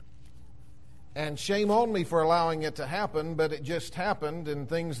And shame on me for allowing it to happen, but it just happened, and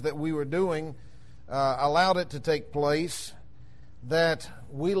things that we were doing allowed it to take place, that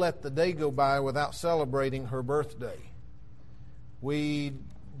we let the day go by without celebrating her birthday. We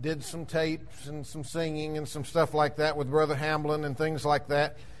did some tapes and some singing and some stuff like that with Brother Hamblin and things like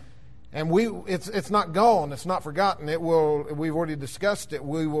that. And it's not gone. It's not forgotten. We've already discussed it.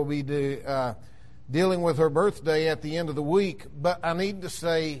 We will be dealing with her birthday at the end of the week. But I need to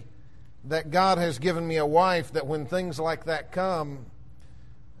say that God has given me a wife that when things like that come,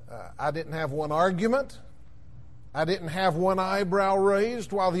 I didn't have one argument. I didn't have one eyebrow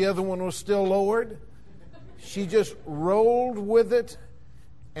raised while the other one was still lowered. She just rolled with it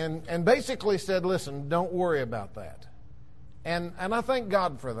and basically said, listen, don't worry about that. And I thank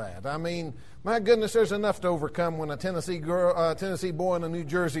God for that. I mean, my goodness, there's enough to overcome when a Tennessee boy and a New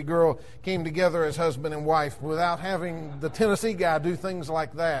Jersey girl came together as husband and wife without having the Tennessee guy do things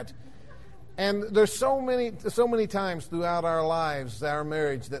like that. And there's so many times throughout our lives, our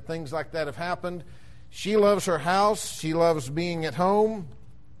marriage, that things like that have happened. She loves her house. She loves being at home.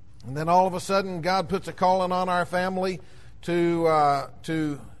 And then all of a sudden, God puts a calling on our family to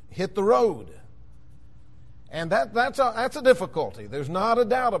hit the road. And that's a difficulty. There's not a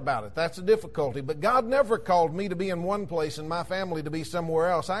doubt about it. That's a difficulty. But God never called me to be in one place and my family to be somewhere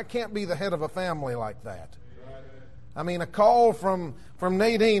else. I can't be the head of a family like that. I mean, a call from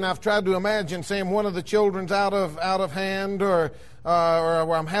Nadine, I've tried to imagine saying one of the children's out of hand, or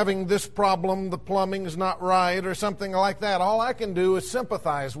I'm having this problem, the plumbing's not right, or something like that. All I can do is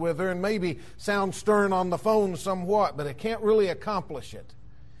sympathize with her and maybe sound stern on the phone somewhat, but it can't really accomplish it.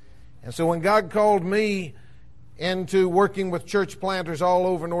 And so when God called me into working with church planters all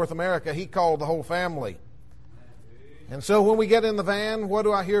over North America, He called the whole family. And so when we get in the van, what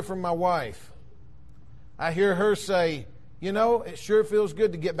do I hear from my wife? I hear her say, you know, it sure feels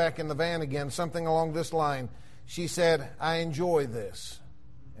good to get back in the van again, something along this line. She said, I enjoy this.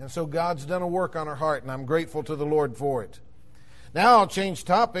 And so God's done a work on her heart, and I'm grateful to the Lord for it. Now I'll change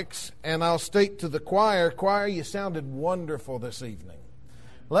topics, and I'll state to the choir, you sounded wonderful this evening.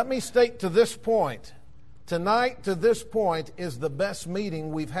 Let me state to this point, tonight to this point is the best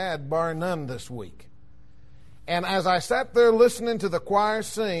meeting we've had, bar none, this week. And as I sat there listening to the choir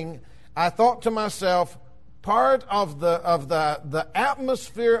sing, I thought to myself, part of the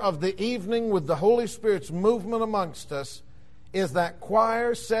atmosphere of the evening with the Holy Spirit's movement amongst us is that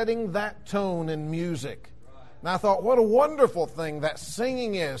choir setting that tone in music. And I thought, what a wonderful thing that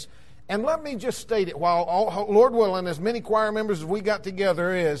singing is. And let me just state it, while Lord willing, as many choir members as we got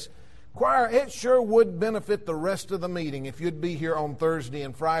together is, choir, it sure would benefit the rest of the meeting if you'd be here on Thursday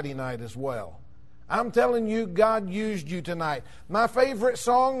and Friday night as well. I'm telling you, God used you tonight. My favorite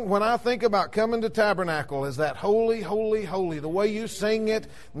song when I think about coming to Tabernacle is that Holy, Holy, Holy. The way you sing it,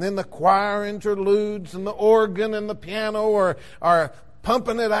 and then the choir interludes, and the organ and the piano are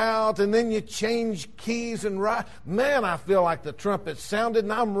pumping it out, and then you change keys and rise. Man, I feel like the trumpet sounded,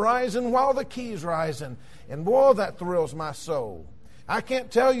 and I'm rising while the key's rising. And boy, that thrills my soul. I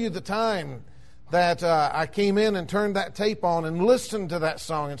can't tell you the time that I came in and turned that tape on and listened to that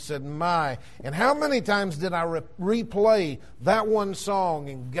song and said, my. And how many times did I replay that one song,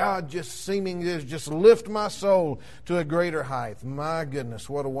 and God just seeming to just lift my soul to a greater height. My goodness,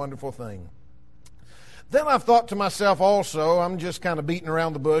 what a wonderful thing. Then I've thought to myself also, I'm just kind of beating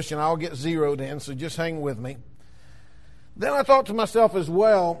around the bush and I'll get zeroed in, so just hang with me. Then I thought to myself as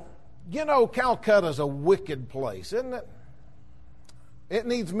well, you know, Calcutta's a wicked place, isn't it? It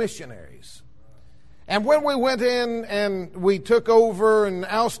needs missionaries. And when we went in and we took over and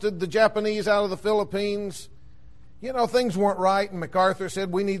ousted the Japanese out of the Philippines, you know, things weren't right, and MacArthur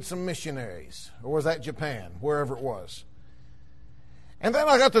said, we need some missionaries. Or was that Japan? Wherever it was. And then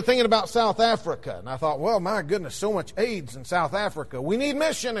I got to thinking about South Africa, and I thought, well, my goodness, so much AIDS in South Africa. We need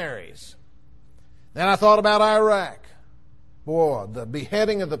missionaries. Then I thought about Iraq. Boy, the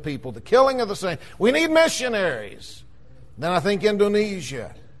beheading of the people, the killing of the saints. We need missionaries. Then I think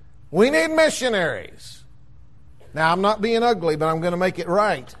Indonesia. We need missionaries. Now, I'm not being ugly, but I'm going to make it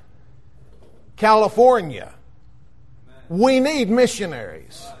right. California. We need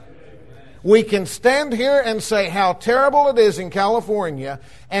missionaries. We can stand here and say how terrible it is in California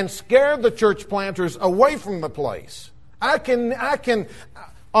and scare the church planters away from the place. I can,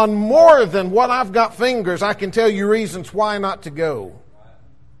 on more than what I've got fingers, I can tell you reasons why not to go.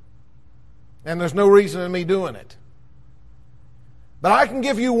 And there's no reason in me doing it. But I can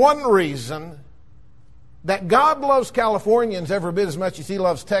give you one reason that God loves Californians every bit as much as He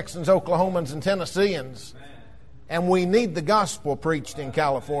loves Texans, Oklahomans, and Tennesseans. And we need the gospel preached in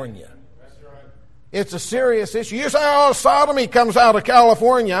California. It's a serious issue. You say, oh, sodomy comes out of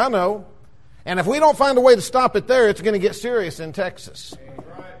California. I know. And if we don't find a way to stop it there, it's going to get serious in Texas.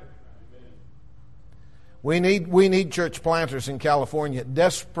 We need church planters in California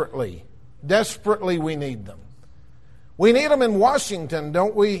desperately. Desperately we need them. We need them in Washington,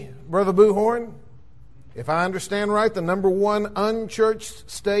 don't we, Brother Buhorn? If I understand right, the number one unchurched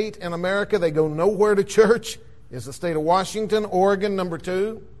state in America, they go nowhere to church, is the state of Washington. Oregon, number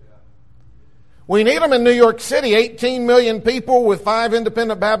 2. We need them in New York City, 18 million people with 5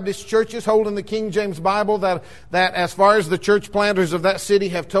 independent Baptist churches holding the King James Bible that as far as the church planters of that city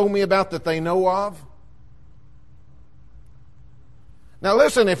have told me about that they know of. Now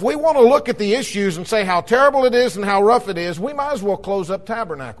listen, if we want to look at the issues and say how terrible it is and how rough it is, we might as well close up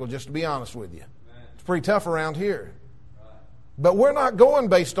Tabernacle, just to be honest with you. It's pretty tough around here. But we're not going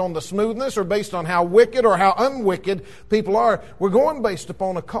based on the smoothness or based on how wicked or how unwicked people are. We're going based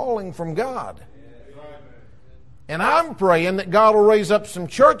upon a calling from God. And I'm praying that God will raise up some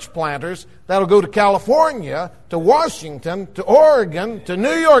church planters that'll go to California, to Washington, to Oregon, to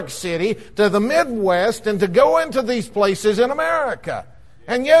New York City, to the Midwest, and to go into these places in America.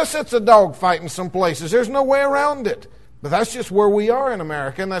 And yes, it's a dogfight in some places. There's no way around it. But that's just where we are in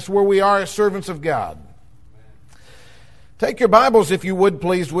America, and that's where we are as servants of God. Take your Bibles, if you would,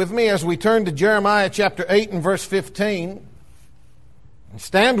 please, with me as we turn to Jeremiah chapter 8 and verse 15.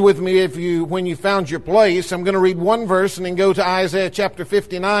 Stand with me when you found your place. I'm going to read one verse and then go to Isaiah chapter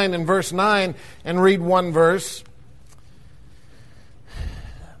 59 and verse 9 and read one verse.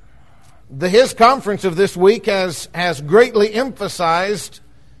 The His conference of this week has greatly emphasized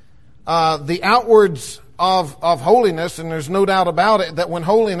the outwards of holiness, and there's no doubt about it that when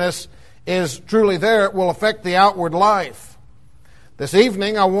holiness is truly there, it will affect the outward life. This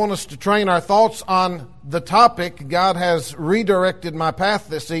evening, I want us to train our thoughts on the topic. God has redirected my path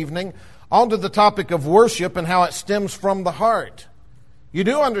this evening onto the topic of worship and how it stems from the heart. You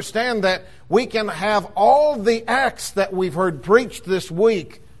do understand that we can have all the acts that we've heard preached this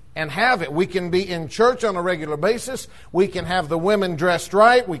week and have it. We can be in church on a regular basis. We can have the women dressed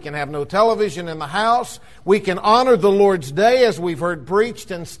right. We can have no television in the house. We can honor the Lord's Day as we've heard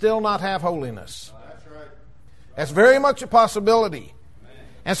preached and still not have holiness. That's very much a possibility.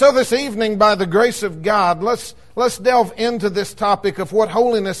 And so this evening, by the grace of God, let's delve into this topic of what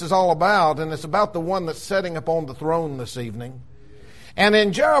holiness is all about, and it's about the one that's sitting upon the throne this evening. And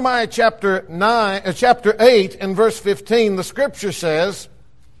in Jeremiah chapter 8 and verse 15, the Scripture says,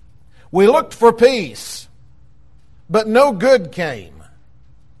 "We looked for peace, but no good came,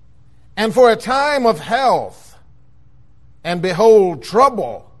 and for a time of health, and behold,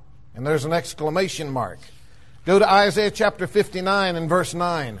 trouble." And there's an exclamation mark. Go to Isaiah chapter 59 and verse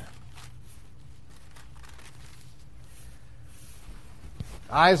 9.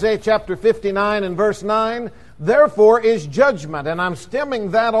 Isaiah chapter 59 and verse 9. "Therefore is judgment," and I'm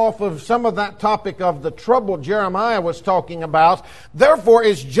stemming that off of some of that topic of the trouble Jeremiah was talking about. "Therefore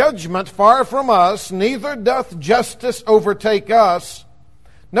is judgment far from us, neither doth justice overtake us."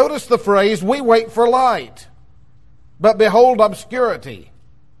 Notice the phrase, "We wait for light, but behold obscurity,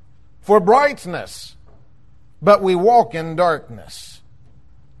 for brightness, but we walk in darkness."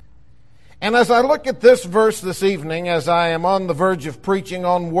 And as I look at this verse this evening, as I am on the verge of preaching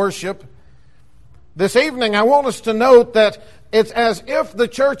on worship, this evening I want us to note that it's as if the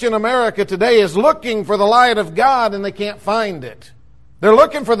church in America today is looking for the light of God and they can't find it. They're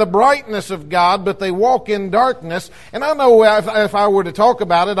looking for the brightness of God, but they walk in darkness. And I know if I were to talk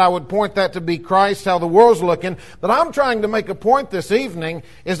about it, I would point that to be Christ, how the world's looking. But I'm trying to make a point this evening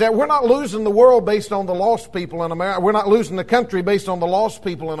is that we're not losing the world based on the lost people in America. We're not losing the country based on the lost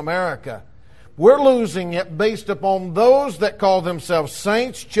people in America. We're losing it based upon those that call themselves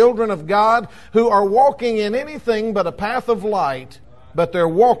saints, children of God, who are walking in anything but a path of light, but they're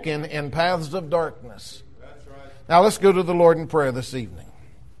walking in paths of darkness. Now let's go to the Lord in prayer this evening.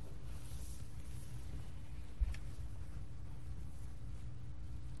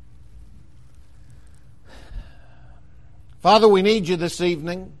 Father, we need you this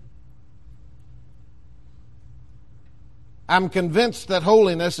evening. I'm convinced that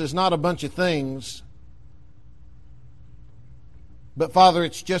holiness is not a bunch of things, but Father,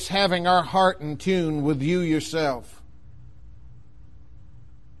 it's just having our heart in tune with you yourself.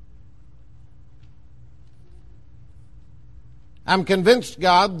 I'm convinced,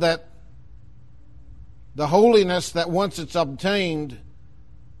 God, that the holiness that once it's obtained,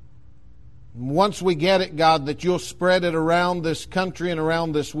 once we get it, God, that you'll spread it around this country and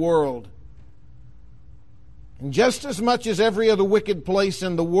around this world. And just as much as every other wicked place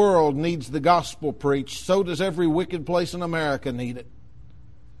in the world needs the gospel preached, so does every wicked place in America need it.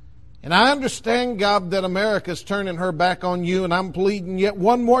 And I understand, God, that America's turning her back on you, and I'm pleading yet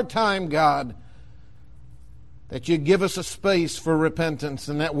one more time, God, that you give us a space for repentance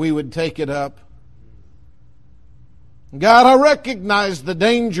and that we would take it up. God, I recognize the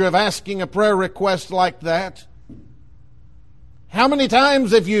danger of asking a prayer request like that. How many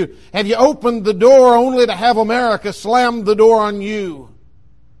times have you opened the door only to have America slam the door on you?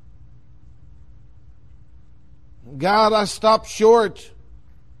 God, I stop short.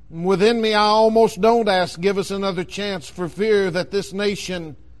 Within me, I almost don't ask, give us another chance, for fear that this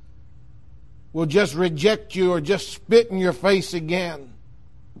nation will just reject you or just spit in your face again.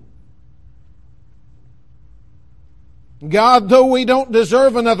 God, though we don't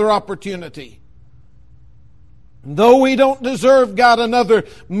deserve another opportunity, though we don't deserve, God, another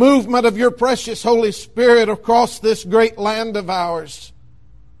movement of your precious Holy Spirit across this great land of ours,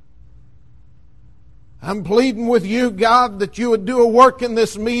 I'm pleading with you, God, that you would do a work in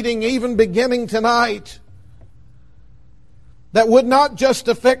this meeting, even beginning tonight, that would not just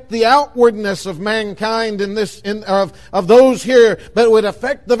affect the outwardness of mankind of those here, but it would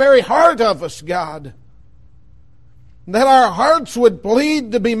affect the very heart of us, God. That our hearts would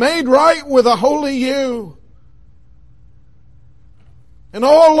plead to be made right with a holy you. And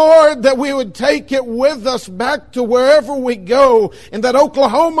oh Lord, that we would take it with us back to wherever we go, and that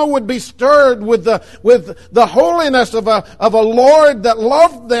Oklahoma would be stirred with the holiness of a Lord that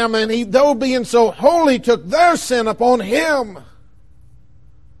loved them, and He, though being so holy, took their sin upon Him.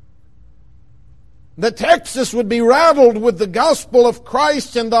 That Texas would be rattled with the gospel of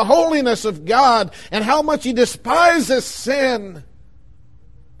Christ and the holiness of God, and how much He despises sin.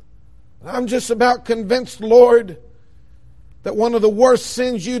 I'm just about convinced, Lord, that one of the worst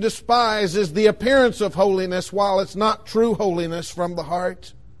sins you despise is the appearance of holiness, while it's not true holiness from the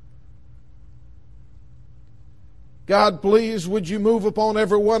heart. God, please, would you move upon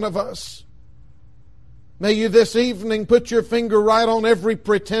every one of us? May you this evening put your finger right on every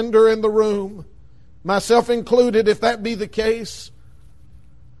pretender in the room, myself included, if that be the case,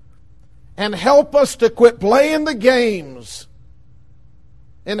 and help us to quit playing the games,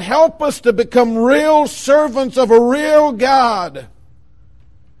 and help us to become real servants of a real God.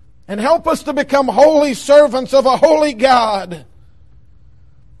 And help us to become holy servants of a holy God.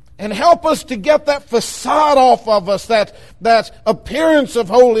 And help us to get that facade off of us, that appearance of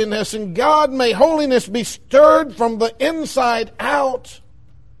holiness. And God, may holiness be stirred from the inside out.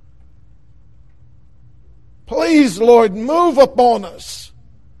 Please, Lord, move upon us.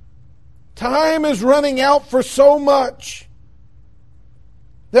 Time is running out for so much.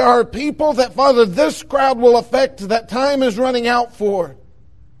 There are people that, Father, this crowd will affect, that time is running out for.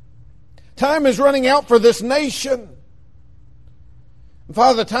 Time is running out for this nation. And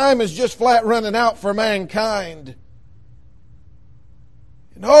Father, time is just flat running out for mankind.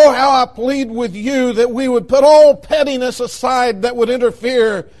 And oh, how I plead with you that we would put all pettiness aside that would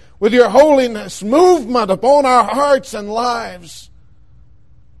interfere with your holiness movement upon our hearts and lives.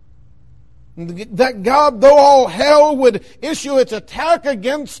 That God, though all hell would issue its attack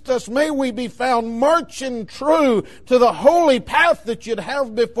against us, may we be found marching true to the holy path that you'd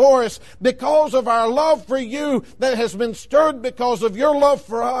have before us, because of our love for you that has been stirred because of your love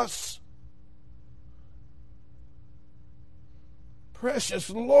for us. Precious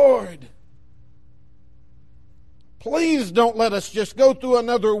Lord, please don't let us just go through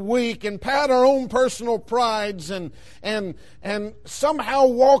another week and pat our own personal prides and somehow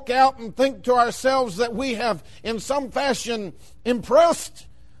walk out and think to ourselves that we have in some fashion impressed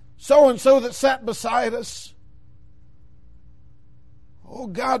so-and-so that sat beside us. Oh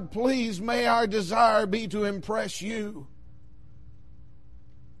God, please, may our desire be to impress you.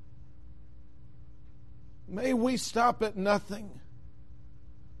 May we stop at nothing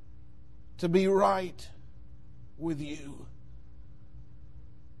to be right with you.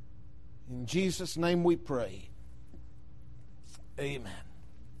 In Jesus' name we pray. Amen.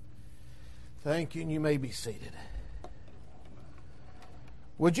 Thank you, and you may be seated.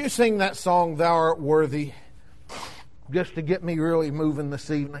 Would you sing that song, Thou Art Worthy, just to get me really moving this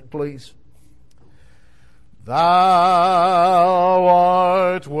evening, please? Thou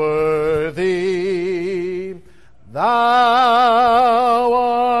art worthy, Thou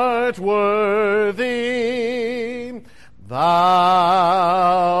art worthy,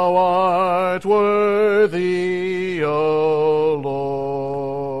 Thou art worthy, O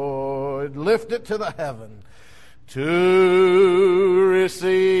Lord. Lift it to the heaven. To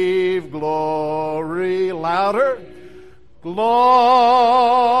receive glory, louder, glory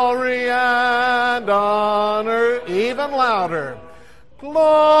and honor, even louder,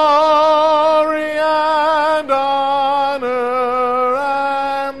 glory and honor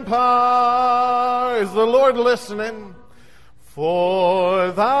and power listening.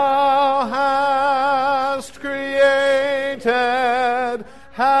 For thou hast created,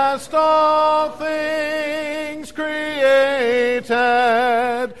 hast all things created.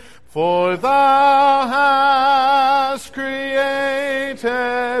 For thou hast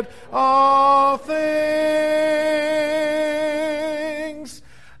created all things,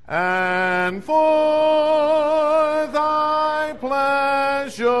 and for thy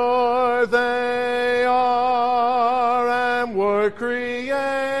pleasure they are and were created.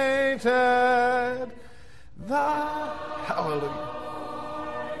 Thou, hallelujah.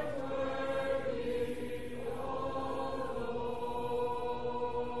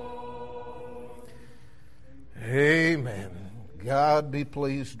 Amen. God be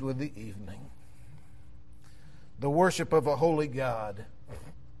pleased with the evening. The worship of a holy God.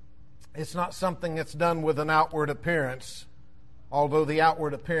 It's not something that's done with an outward appearance, although the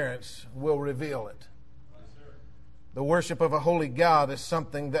outward appearance will reveal it. The worship of a holy God is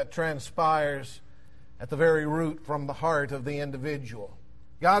something that transpires at the very root from the heart of the individual.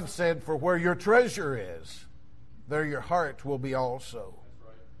 God said, for where your treasure is, there your heart will be also.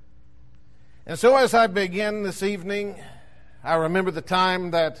 And so as I begin this evening, I remember the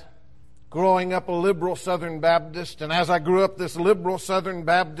time that growing up a liberal Southern Baptist, and as I grew up this liberal Southern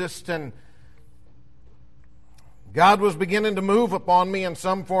Baptist, and God was beginning to move upon me in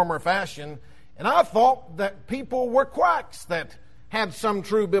some form or fashion, and I thought that people were quacks that had some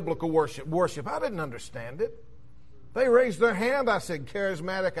true biblical worship. I didn't understand it. They raised their hand. I said,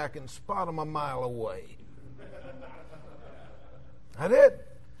 charismatic, I can spot them a mile away. I did.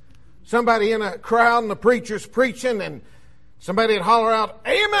 Somebody in a crowd and the preacher's preaching and somebody would holler out,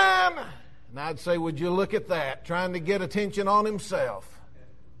 amen! And I'd say, would you look at that, trying to get attention on himself.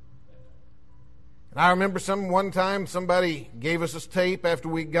 And I remember one time somebody gave us a tape after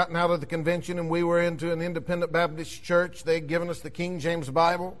we'd gotten out of the convention and we were into an independent Baptist church. They'd given us the King James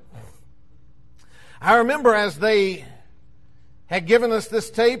Bible. I remember as they had given us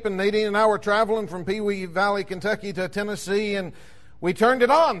this tape, and Nadine and I were traveling from Pee Wee Valley, Kentucky to Tennessee, and we turned it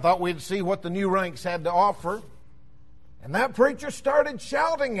on, thought we'd see what the New Ranks had to offer. And that preacher started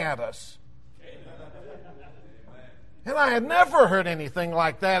shouting at us. And I had never heard anything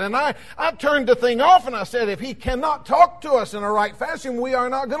like that. And I turned the thing off and I said, if he cannot talk to us in a right fashion, we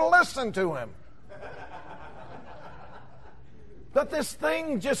are not going to listen to him. But this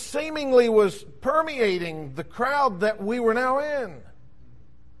thing just seemingly was permeating the crowd that we were now in.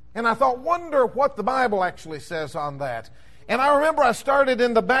 And I thought, wonder what the Bible actually says on that. And I remember I started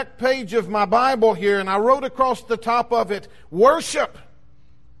in the back page of my Bible here, and I wrote across the top of it, worship.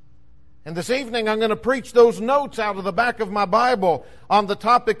 And this evening I'm going to preach those notes out of the back of my Bible on the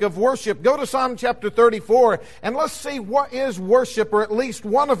topic of worship. Go to Psalm chapter 34, and let's see what is worship, or at least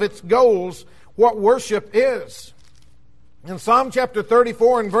one of its goals, what worship is. In Psalm chapter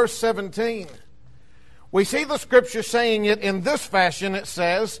 34 and verse 17, we see the Scripture saying it in this fashion. It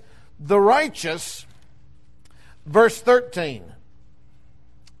says, the righteous... Verse 13.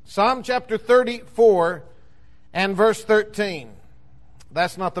 Psalm chapter 34 and verse 13.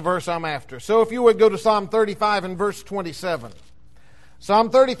 That's not the verse I'm after. So if you would go to Psalm 35 and verse 27. Psalm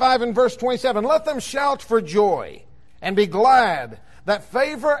 35 and verse 27. Let them shout for joy and be glad that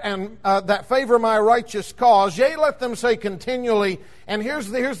favor my righteous cause. Yea, let them say continually. And here's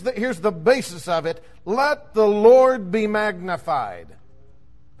the basis of it. Let the Lord be magnified.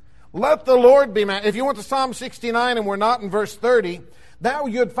 Let the Lord be magnified. If you went to Psalm 69 and we're not in verse 30, now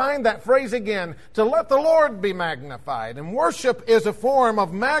you'd find that phrase again, to let the Lord be magnified. And worship is a form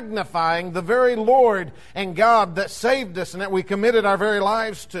of magnifying the very Lord and God that saved us and that we committed our very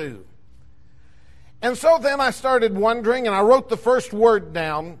lives to. And so then I started wondering, and I wrote the first word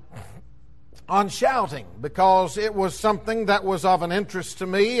down on shouting, because it was something that was of an interest to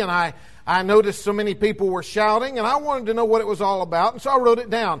me, and I noticed so many people were shouting, and I wanted to know what it was all about, and so I wrote it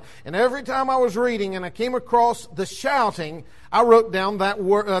down. And every time I was reading and I came across the shouting, I wrote down that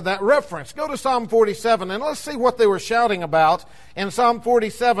reference. Go to Psalm 47, and let's see what they were shouting about in Psalm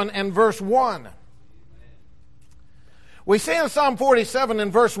 47 and verse 1. We see in Psalm 47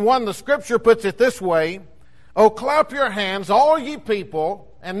 and verse 1, the Scripture puts it this way, O clap your hands, all ye people,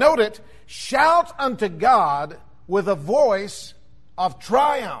 and note it, shout unto God with a voice of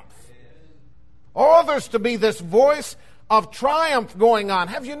triumph. Oh, there's to be this voice of triumph going on.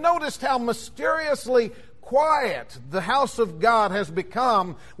 Have you noticed how mysteriously quiet the house of God has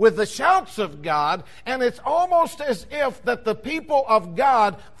become with the shouts of God? And it's almost as if that the people of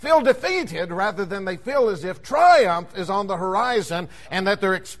God feel defeated rather than they feel as if triumph is on the horizon and that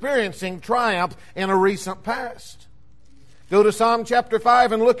they're experiencing triumph in a recent past. Go to Psalm chapter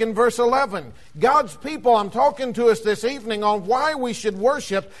 5 and look in verse 11. God's people, I'm talking to us this evening on why we should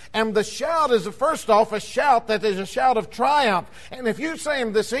worship, and the shout is, first off, a shout that is a shout of triumph. And if you say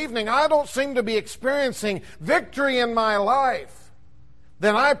this evening, I don't seem to be experiencing victory in my life,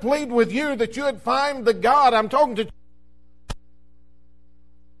 then I plead with you that you would find the God I'm talking to,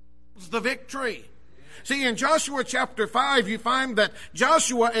 the victory. See, in Joshua chapter 5, you find that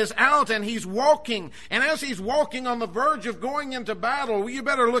Joshua is out and he's walking. And as he's walking on the verge of going into battle, you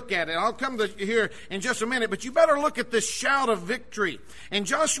better look at it. I'll come to here in just a minute, but you better look at this shout of victory. In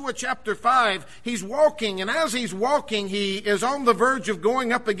Joshua chapter 5, he's walking, and as he's walking, he is on the verge of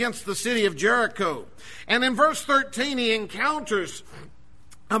going up against the city of Jericho. And in verse 13, he encounters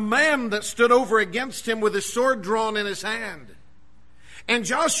a man that stood over against him with his sword drawn in his hand. And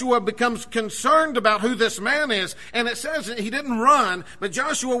Joshua becomes concerned about who this man is. And it says he didn't run, but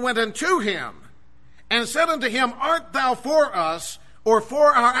Joshua went unto him and said unto him, Art thou for us or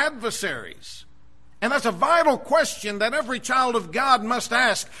for our adversaries? And that's a vital question that every child of God must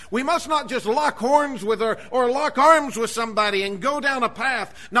ask. We must not just lock horns with or lock arms with somebody and go down a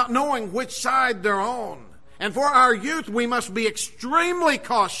path not knowing which side they're on. And for our youth, we must be extremely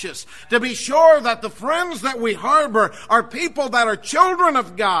cautious to be sure that the friends that we harbor are people that are children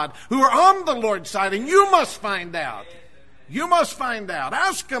of God who are on the Lord's side. And you must find out. You must find out.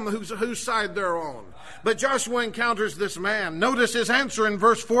 Ask them whose side they're on. But Joshua encounters this man. Notice his answer in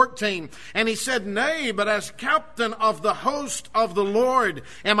verse 14. And he said, Nay, but as captain of the host of the Lord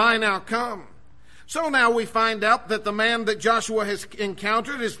am I now come. So now we find out that the man that Joshua has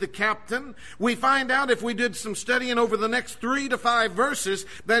encountered is the captain. We find out, if we did some studying over the next 3 to 5 verses,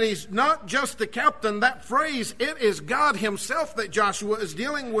 that he's not just the captain. That phrase, it is God himself that Joshua is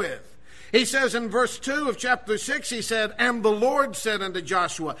dealing with. He says in verse 2 of chapter 6, he said, And the Lord said unto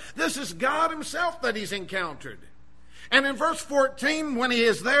Joshua. This is God himself that he's encountered. And in verse 14, when he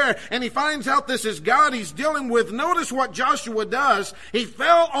is there and he finds out this is God he's dealing with, notice what Joshua does. He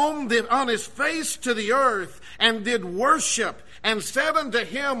fell on his face to the earth and did worship and said unto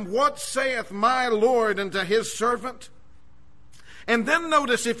him, What saith my Lord unto his servant? And then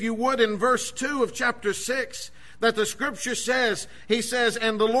notice, if you would, in verse 2 of chapter 6, that the scripture says, he says,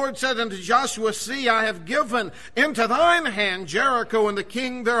 And the Lord said unto Joshua, See, I have given into thine hand Jericho and the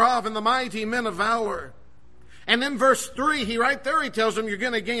king thereof and the mighty men of valor. And in verse 3, he tells them you're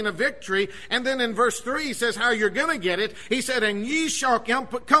going to gain a victory. And then in verse 3, he says how you're going to get it. He said, And ye shall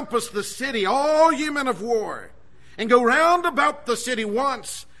compass the city, all ye men of war, and go round about the city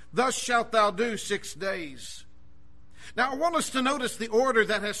once. Thus shalt thou do 6 days. Now I want us to notice the order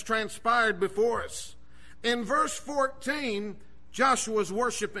that has transpired before us. In verse 14, Joshua's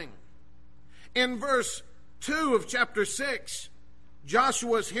worshiping. In verse 2 of chapter 6,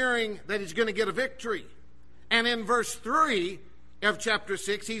 Joshua's hearing that he's going to get a victory. And in verse 3 of chapter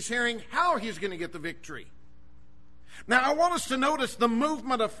 6, he's hearing how he's going to get the victory. Now, I want us to notice the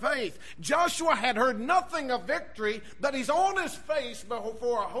movement of faith. Joshua had heard nothing of victory, but he's on his face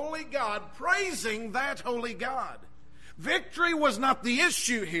before a holy God, praising that holy God. Victory was not the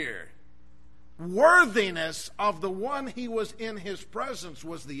issue here. Worthiness of the one he was in his presence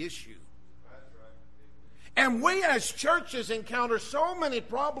was the issue. And we as churches encounter so many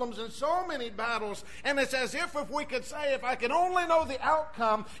problems and so many battles, and it's as if we could say, if I could only know the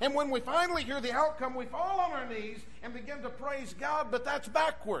outcome, and when we finally hear the outcome, we fall on our knees and begin to praise God, but that's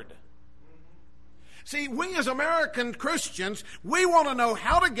backward. See, we as American Christians, we want to know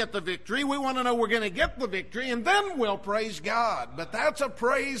how to get the victory. We want to know we're going to get the victory, and then we'll praise God. But that's a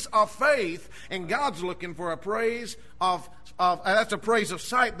praise of faith, and God's looking for a praise that's a praise of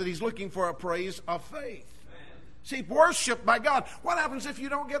sight, that he's looking for a praise of faith. See, worship by God. What happens if you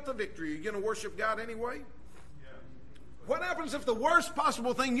don't get the victory? Are you going to worship God anyway? Yeah. What happens if the worst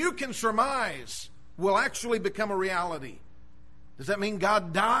possible thing you can surmise will actually become a reality? Does that mean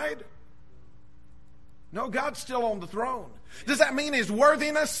God died? No, God's still on the throne. Does that mean his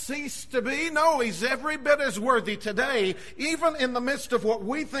worthiness ceased to be? No, he's every bit as worthy today, even in the midst of what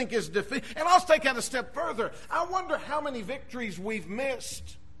we think is defeat. And I'll take that a step further. I wonder how many victories we've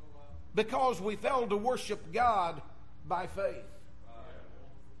missed because we failed to worship God by faith.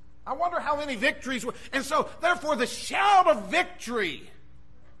 I wonder how many victories. And so, therefore, the shout of victory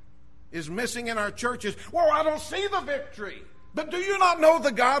is missing in our churches. Well, I don't see the victory. But do you not know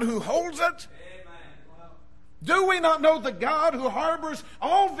the God who holds it? Do we not know the God who harbors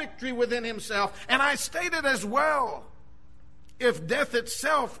all victory within himself? And I stated as well, if death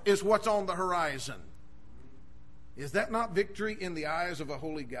itself is what's on the horizon, is that not victory in the eyes of a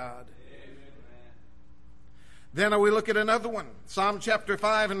holy God? Then we look at another one, Psalm chapter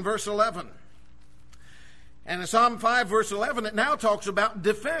 5 and verse 11. And in Psalm 5, verse 11, it now talks about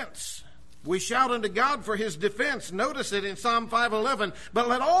defense. We shout unto God for his defense. Notice it in Psalm 5:11. But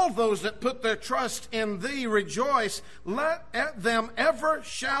let all those that put their trust in thee rejoice. Let them ever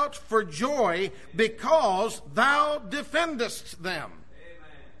shout for joy because thou defendest them.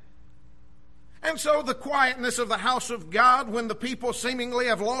 And so the quietness of the house of God, when the people seemingly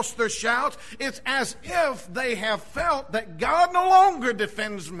have lost their shout, it's as if they have felt that God no longer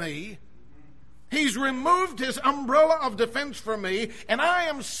defends me. He's removed his umbrella of defense for me, and I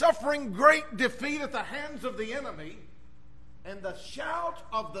am suffering great defeat at the hands of the enemy. And the shout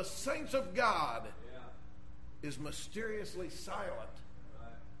of the saints of God is mysteriously silent.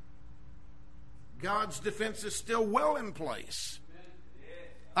 God's defense is still well in place.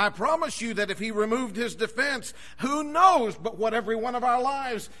 I promise you that if he removed his defense, who knows but what every one of our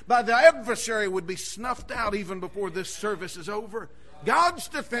lives by the adversary would be snuffed out even before this service is over. God's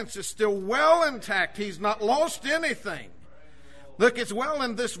defense is still well intact. He's not lost anything. Look, it's well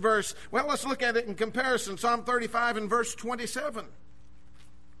in this verse. Well, let's look at it in comparison. Psalm 35 and verse 27.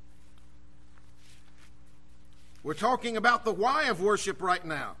 We're talking about the why of worship right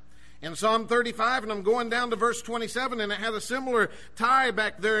now. In Psalm 35, and I'm going down to verse 27, and it had a similar tie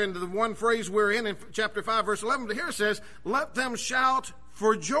back there into the one phrase we're in chapter 5, verse 11. But here it says, let them shout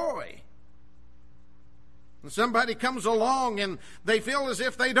for joy. And somebody comes along and they feel as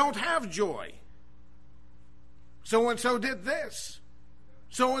if they don't have joy. So-and-so did this.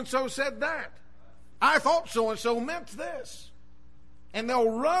 So-and-so said that. I thought so-and-so meant this. And they'll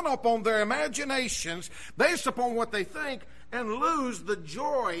run up on their imaginations based upon what they think and lose the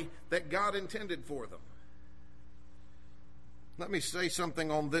joy that God intended for them. Let me say something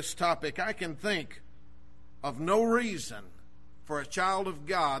on this topic. I can think of no reason for a child of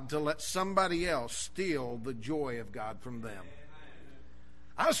God to let somebody else steal the joy of God from them.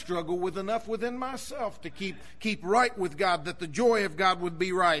 I struggle with enough within myself to keep right with God, that the joy of God would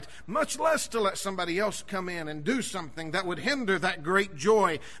be right, much less to let somebody else come in and do something that would hinder that great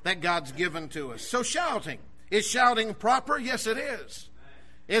joy that God's given to us. So shouting. Is shouting proper? Yes, it is.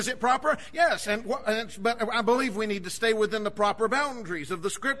 Is it proper? Yes, but I believe we need to stay within the proper boundaries of the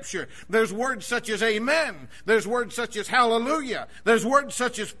Scripture. There's words such as amen. There's words such as hallelujah. There's words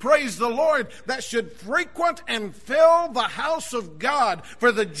such as praise the Lord that should frequent and fill the house of God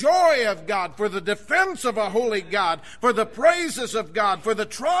for the joy of God, for the defense of a holy God, for the praises of God, for the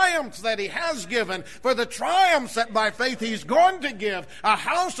triumphs that he has given, for the triumphs that by faith he's going to give. A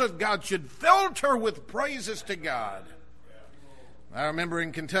house of God should filter with praises to God. I remember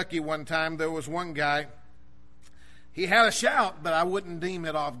in Kentucky one time there was one guy, he had a shout, but I wouldn't deem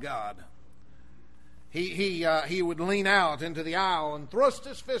it of God. He would lean out into the aisle and thrust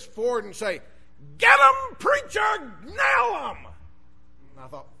his fist forward and say, "Get 'em, preacher, nail 'em." And I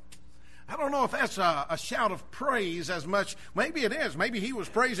thought, I don't know if that's a shout of praise as much. Maybe it is. Maybe he was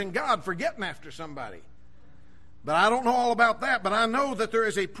praising God for getting after somebody. But I don't know all about that. But I know that there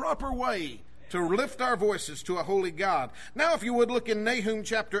is a proper way to lift our voices to a holy God. Now, if you would look in Nehemiah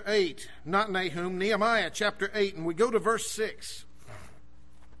chapter 8, Nehemiah chapter 8, and we go to verse 6.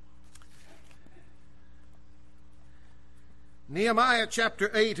 Nehemiah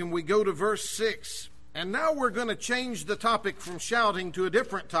chapter 8, and we go to verse 6. And now we're going to change the topic from shouting to a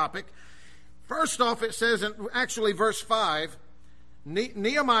different topic. First off, it says in actually verse 5,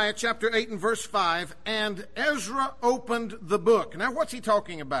 Nehemiah chapter 8 and verse 5, and Ezra opened the book. Now, what's he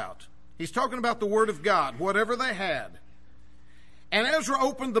talking about? He's talking about the Word of God, whatever they had. And Ezra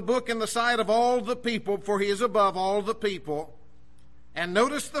opened the book in the sight of all the people, for he is above all the people. And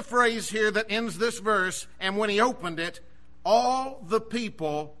notice the phrase here that ends this verse, and when he opened it, all the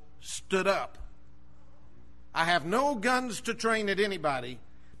people stood up. I have no guns to train at anybody.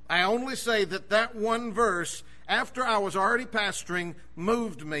 I only say that one verse, after I was already pastoring,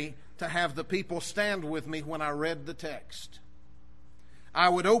 moved me to have the people stand with me when I read the text. I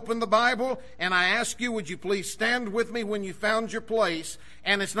would open the Bible and I ask you, would you please stand with me when you found your place?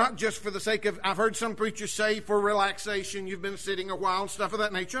 And it's not just for the sake of, I've heard some preachers say for relaxation, you've been sitting a while and stuff of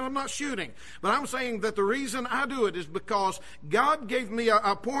that nature. And I'm not shooting. But I'm saying that the reason I do it is because God gave me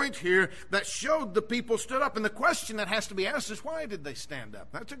a point here that showed the people stood up. And the question that has to be asked is, why did they stand up?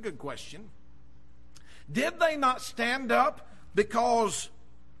 That's a good question. Did they not stand up because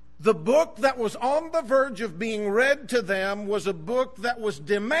the book that was on the verge of being read to them was a book that was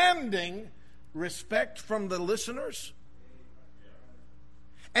demanding respect from the listeners?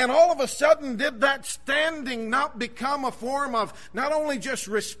 And all of a sudden, did that standing not become a form of not only just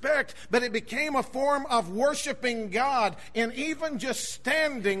respect, but it became a form of worshiping God in even just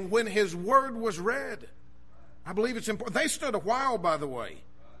standing when His Word was read? I believe it's important. They stood a while, by the way.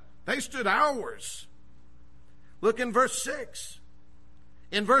 They stood hours. Look in verse 6.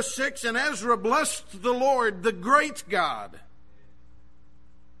 In verse 6, and Ezra blessed the Lord, the great God.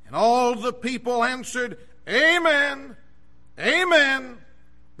 And all the people answered, Amen, Amen.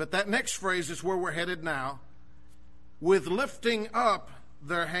 But that next phrase is where we're headed now. With lifting up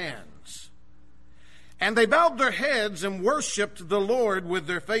their hands. And they bowed their heads and worshipped the Lord with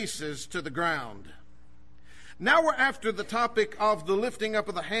their faces to the ground. Now we're after the topic of the lifting up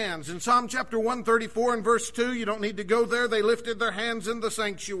of the hands. In Psalm chapter 134 and verse 2, you don't need to go there. They lifted their hands in the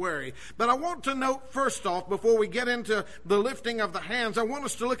sanctuary. But I want to note first off, before we get into the lifting of the hands, I want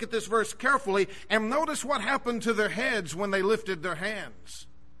us to look at this verse carefully and notice what happened to their heads when they lifted their hands.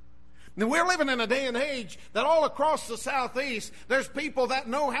 Now, we're living in a day and age that all across the Southeast, there's people that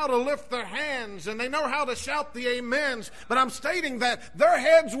know how to lift their hands and they know how to shout the amens. But I'm stating that their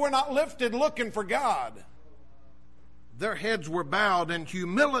heads were not lifted looking for God. Their heads were bowed in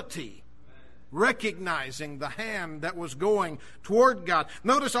humility, recognizing the hand that was going toward God.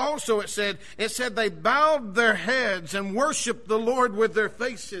 Notice also it said they bowed their heads and worshiped the Lord with their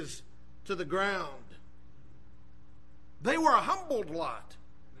faces to the ground. They were a humbled lot.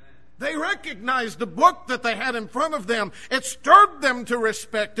 They recognized the book that they had in front of them. It stirred them to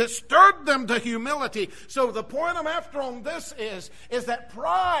respect. It stirred them to humility. So the point I'm after on this is that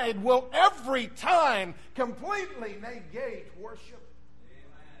pride will every time completely negate worship.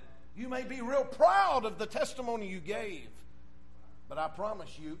 Amen. You may be real proud of the testimony you gave, but I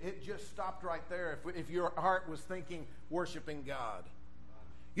promise you, it just stopped right there if your heart was thinking worshiping God.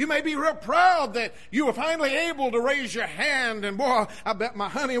 You may be real proud that you were finally able to raise your hand, and boy, I bet my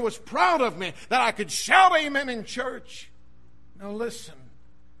honey was proud of me that I could shout amen in church. Now listen,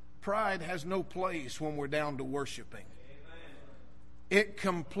 pride has no place when we're down to worshiping. It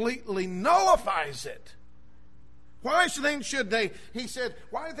completely nullifies it. Why then should they? He said,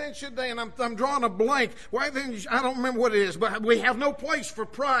 why then should they? And I'm drawing a blank. Why then? I don't remember what it is, but we have no place for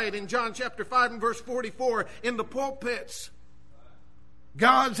pride in John chapter 5 and verse 44 in the pulpits.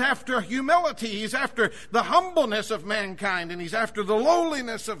 God's after humility. He's after the humbleness of mankind, and He's after the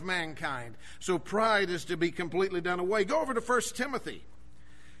lowliness of mankind. So pride is to be completely done away. Go over to 1 Timothy.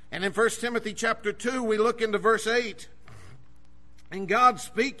 And in 1 Timothy chapter 2, we look into verse 8. And God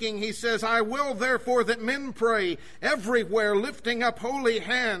speaking, He says, I will therefore that men pray everywhere, lifting up holy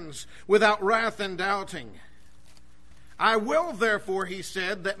hands without wrath and doubting. I will therefore, He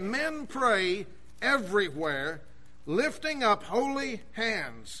said, that men pray everywhere, lifting up holy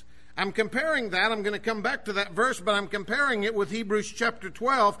hands. I'm comparing that. I'm going to come back to that verse, but I'm comparing it with Hebrews chapter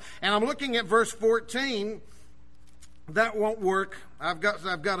 12, and I'm looking at verse 14. That won't work. I've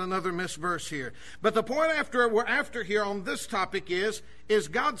got another missed verse here. But the point we're after here on this topic is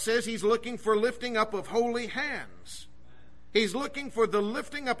God says He's looking for lifting up of holy hands. He's looking for the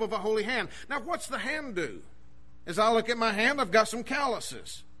lifting up of a holy hand. Now, what's the hand do? As I look at my hand, I've got some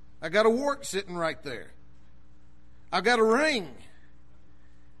calluses. I've got a wart sitting right there. I've got a ring.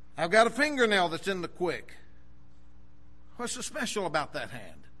 I've got a fingernail that's in the quick. What's so special about that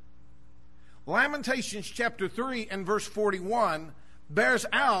hand? Lamentations chapter 3 and verse 41 bears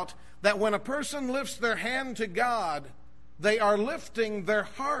out that when a person lifts their hand to God, they are lifting their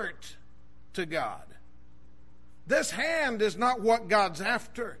heart to God. This hand is not what God's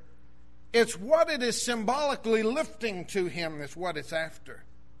after. It's what it is symbolically lifting to Him that's what it's after.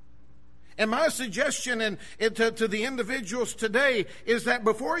 And my suggestion to the individuals today is that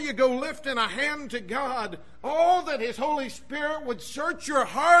before you go lifting a hand to God, that His Holy Spirit would search your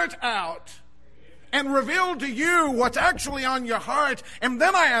heart out and reveal to you what's actually on your heart. And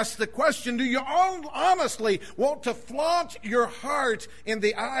then I ask the question, do you honestly want to flaunt your heart in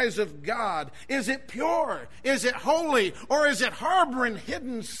the eyes of God? Is it pure? Is it holy? Or is it harboring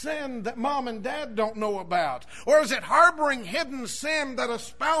hidden sin that mom and dad don't know about? Or is it harboring hidden sin that a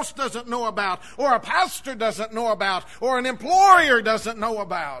spouse doesn't know about? Or a pastor doesn't know about? Or an employer doesn't know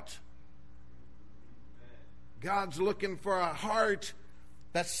about? God's looking for a heart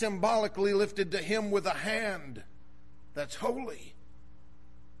that's symbolically lifted to Him with a hand that's holy.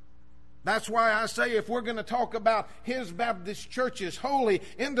 That's why I say if we're going to talk about His Baptist churches, holy,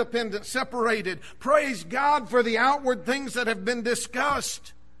 independent, separated, praise God for the outward things that have been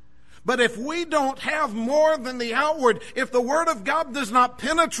discussed. But if we don't have more than the outward, if the Word of God does not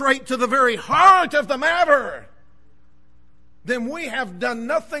penetrate to the very heart of the matter, then we have done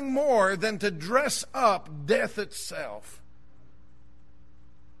nothing more than to dress up death itself.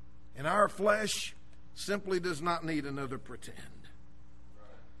 And our flesh simply does not need another pretend.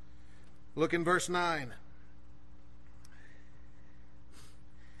 Look in verse 9.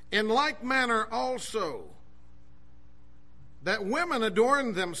 In like manner also, that women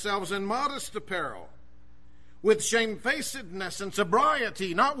adorn themselves in modest apparel, with shamefacedness and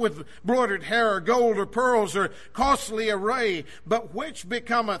sobriety, not with broidered hair or gold or pearls or costly array, but which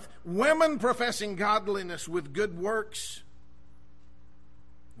becometh women professing godliness with good works.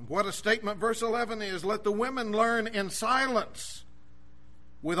 And what a statement verse 11 is. Let the women learn in silence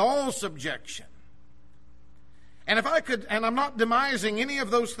with all subjection. And if I could, and I'm not demising any of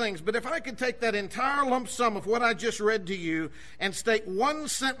those things, but if I could take that entire lump sum of what I just read to you and state one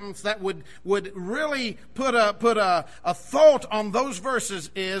sentence that would really put a thought on those verses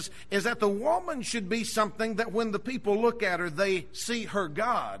is that the woman should be something that when the people look at her, they see her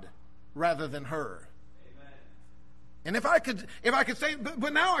God rather than her. Amen. And if I could say,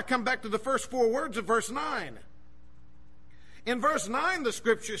 but now I come back to the first 4 words of verse 9. In verse 9, the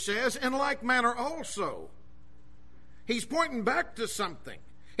Scripture says, in like manner also. He's pointing back to something.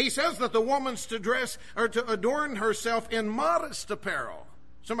 He says that the woman's to dress or to adorn herself in modest apparel.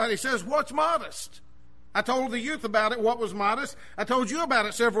 Somebody says, what's modest? I told the youth about it, what was modest. I told you about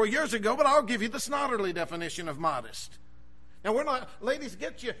it several years ago, but I'll give you the Snodderly definition of modest. Now, we're not, ladies,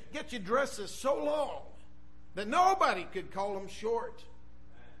 get your dresses so long that nobody could call them short.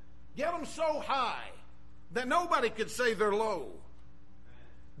 Get them so high that nobody could say they're low.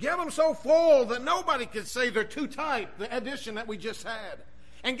 Get them so full that nobody could say they're too tight, the edition that we just had.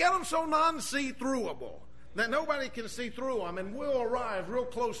 And get them so non-see-throughable that nobody can see through them, and we'll arrive real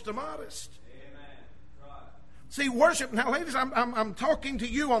close to modest. Amen. Right. See, worship, now ladies, I'm talking to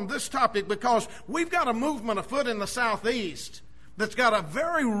you on this topic because we've got a movement afoot in the Southeast that's got a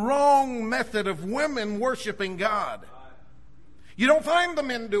very wrong method of women worshiping God. You don't find the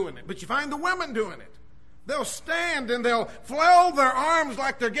men doing it, but you find the women doing it. They'll stand and they'll flail their arms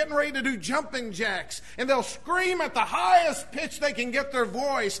like they're getting ready to do jumping jacks. And they'll scream at the highest pitch they can get their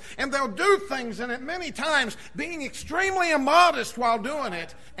voice. And they'll do things in it many times, being extremely immodest while doing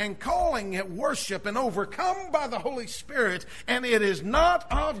it and calling it worship and overcome by the Holy Spirit. And it is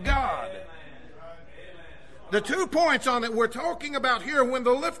not of God. The 2 points on it we're talking about here, when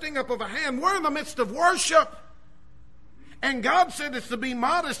the lifting up of a hand, we're in the midst of worship. And God said it's to be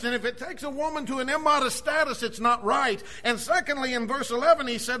modest, and if it takes a woman to an immodest status, it's not right. And secondly, in verse 11,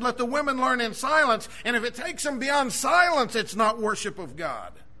 he said, let the women learn in silence. And if it takes them beyond silence, it's not worship of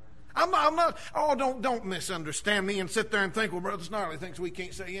God. I'm not, don't misunderstand me and sit there and think, well, Brother Snarley thinks we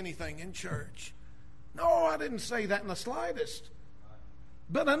can't say anything in church. No, I didn't say that in the slightest.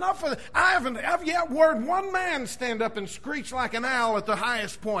 But enough of it. I've yet heard one man stand up and screech like an owl at the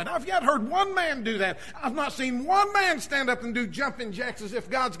highest point. I've yet heard one man do that. I've not seen one man stand up and do jumping jacks as if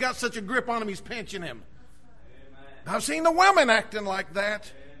God's got such a grip on him he's pinching him. Amen. I've seen the women acting like that.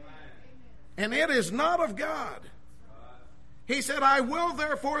 Amen. And it is not of God. He said, I will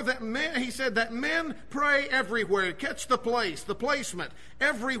therefore that men pray everywhere. Catch the place, the placement,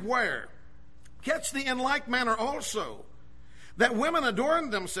 everywhere. Catch the in like manner also. That women adorn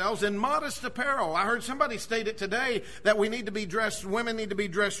themselves in modest apparel. I heard somebody state it today that women need to be dressed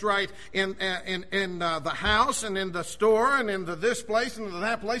right in the house and in the store and in this place and in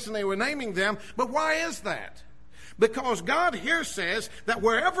that place, and they were naming them. But why is that? Because God here says that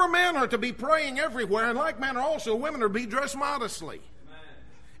wherever men are to be praying everywhere, in like manner also women are to be dressed modestly.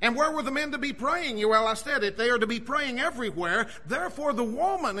 And where were the men to be praying? Well, I said it. They are to be praying everywhere. Therefore, the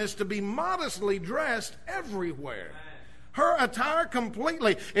woman is to be modestly dressed everywhere. Her attire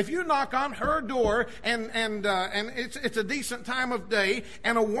completely. If you knock on her door and it's a decent time of day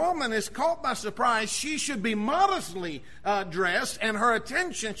and a woman is caught by surprise, she should be modestly dressed, and her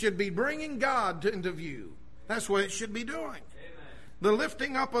attention should be bringing God into view. That's what it should be doing. Amen. The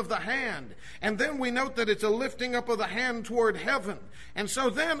lifting up of the hand. And then we note that it's a lifting up of the hand toward heaven. And so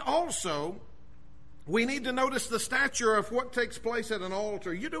then also, we need to notice the stature of what takes place at an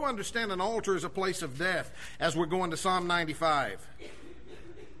altar. You do understand an altar is a place of death, as we're going to Psalm 95.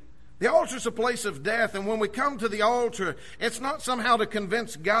 The altar is a place of death, and when we come to the altar, it's not somehow to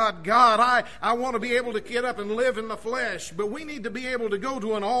convince God, I want to be able to get up and live in the flesh, but we need to be able to go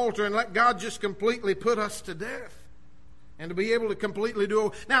to an altar and let God just completely put us to death. And to be able to completely do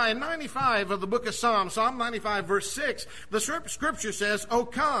it. Now, in 95 of the book of Psalms, Psalm 95, verse 6, the scripture says, O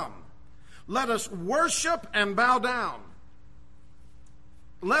come, let us worship and bow down.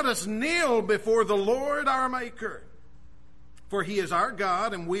 Let us kneel before the Lord our Maker. For he is our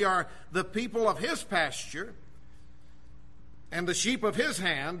God, and we are the people of his pasture, and the sheep of his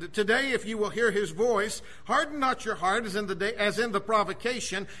hand. Today, if you will hear his voice, harden not your heart as in the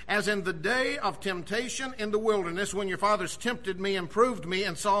provocation, as in the day of temptation in the wilderness, when your fathers tempted me and proved me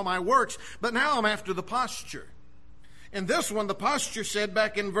and saw my works. But now I'm after the posture. In this one, the posture said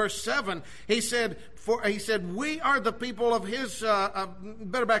back in verse 7, he said, we are the people of his,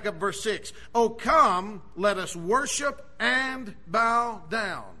 better back up verse 6. Oh, come, let us worship and bow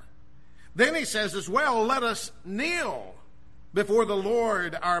down. Then he says as well, let us kneel before the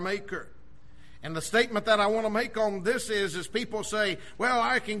Lord our Maker. And the statement that I want to make on this is people say, well,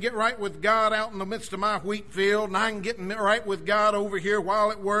 I can get right with God out in the midst of my wheat field, and I can get right with God over here while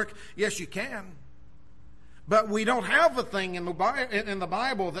at work. Yes, you can. But we don't have a thing in the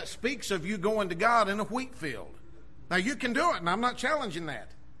Bible that speaks of you going to God in a wheat field. Now, you can do it, and I'm not challenging that.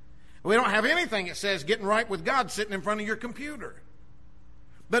 We don't have anything that says getting right with God sitting in front of your computer.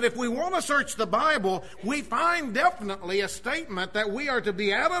 But if we want to search the Bible, we find definitely a statement that we are to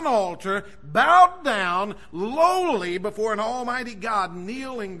be at an altar, bowed down, lowly before an almighty God,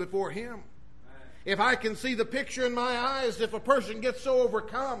 kneeling before Him. If I can see the picture in my eyes, if a person gets so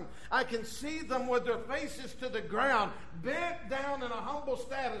overcome, I can see them with their faces to the ground, bent down in a humble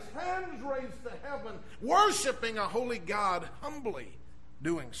status, hands raised to heaven, worshiping a holy God, humbly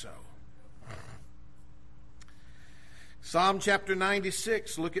doing so. Psalm chapter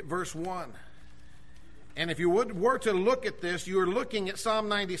 96, look at verse 1. And if you were to look at this, you are looking at Psalm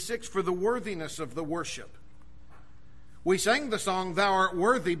 96 for the worthiness of the worship. We sang the song, Thou Art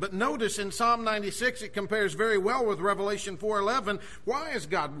Worthy, but notice in Psalm 96 it compares very well with Revelation 4:11. Why is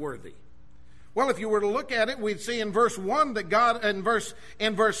God worthy? Well, if you were to look at it, we'd see in verse 1 that God, in verse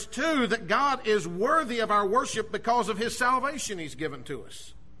 2, that God is worthy of our worship because of His salvation He's given to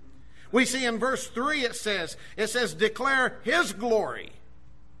us. We see in verse 3 it says, declare His glory.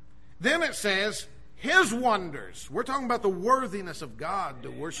 Then it says, His wonders. We're talking about the worthiness of God to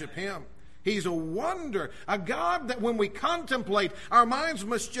worship Him. He's a wonder, a God that when we contemplate, our minds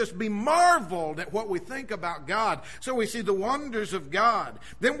must just be marveled at what we think about God. So we see the wonders of God.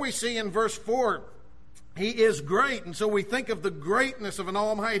 Then we see in verse 4, He is great, and so we think of the greatness of an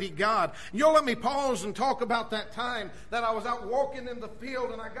almighty God. You'll let me pause and talk about that time that I was out walking in the field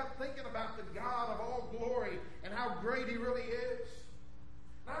and I got thinking about the God of all glory and how great He really is.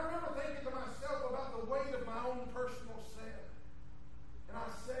 And I remember thinking to myself about the weight of my own personal sin. And I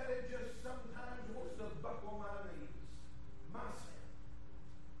said it just sometimes wants to buckle my knees. My sin.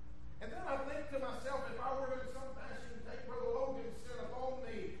 And then I think to myself, if I were to in some fashion take Brother Logan's sin upon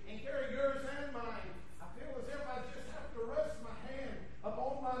me and carry yours and mine, I feel as if I just have to rest my hand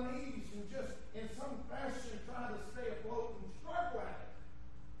upon my knees and just in some fashion try to stay afloat and struggle at it.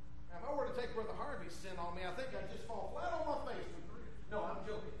 Now, if I were to take Brother Harvey's sin on me, I think I'd just fall flat on my face. No, I'm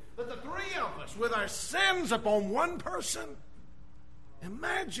joking. But the three of us with our sins upon one person,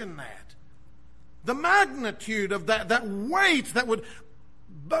 imagine that. The magnitude of that weight that would...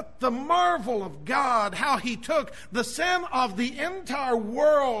 But the marvel of God, how He took the sin of the entire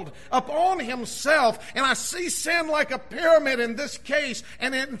world upon Himself. And I see sin like a pyramid in this case.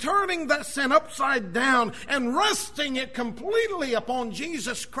 And in turning that sin upside down and resting it completely upon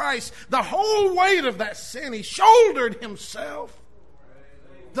Jesus Christ, the whole weight of that sin He shouldered Himself.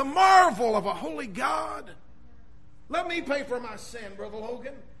 The marvel of a holy God. Let me pay for my sin, Brother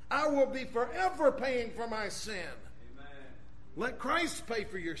Logan. I will be forever paying for my sin. Amen. Let Christ pay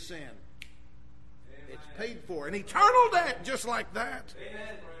for your sin. Amen. It's paid for. An eternal debt just like that.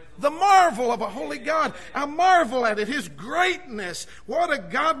 Amen. The marvel of a holy God. I marvel at it. His greatness. What a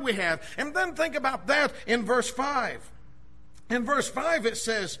God we have. And then think about that in verse 5. In verse 5 it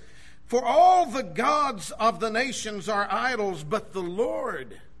says, for all the gods of the nations are idols, but the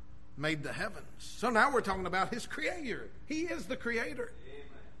Lord made the heavens. So now we're talking about His Creator. He is the Creator. Amen.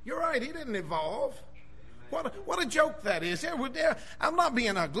 You're right, He didn't evolve. What a joke that is. I'm not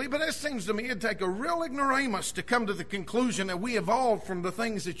being ugly, but it seems to me it'd take a real ignoramus to come to the conclusion that we evolved from the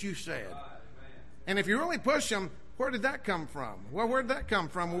things that you said. And if you really push them, where did that come from? Well, where did that come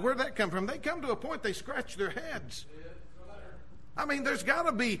from? Well, where did that come from? They come to a point they scratch their heads. I mean, there's got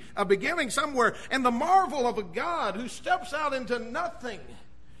to be a beginning somewhere. And the marvel of a God who steps out into nothing.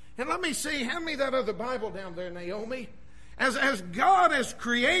 And let me see, hand me that other Bible down there, Naomi. As God as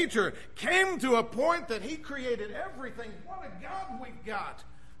Creator came to a point that He created everything. What a God we've got.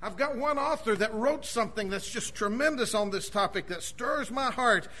 I've got one author that wrote something that's just tremendous on this topic that stirs my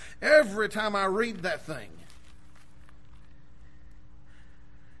heart every time I read that thing.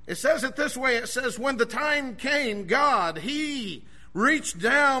 It says it this way. It says, when the time came, God, He reached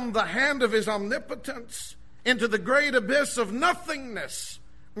down the hand of His omnipotence into the great abyss of nothingness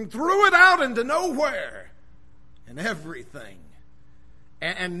and threw it out into nowhere. And everything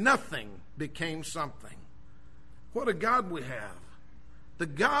and nothing became something. What a God we have. The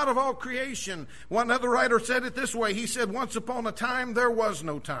God of all creation. One other writer said it this way. He said, once upon a time, there was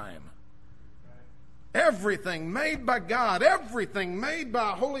no time. Everything made by God, everything made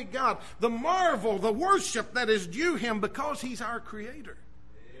by a holy God, the marvel, the worship that is due Him because He's our Creator.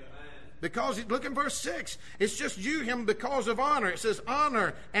 Because, look in verse 6, it's just due Him because of honor. It says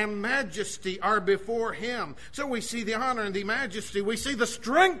honor and majesty are before Him. So we see the honor and the majesty. We see the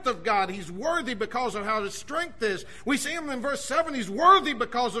strength of God. He's worthy because of how His strength is. We see Him in verse 7, He's worthy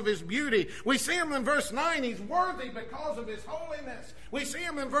because of His beauty. We see Him in verse 9, He's worthy because of His holiness. We see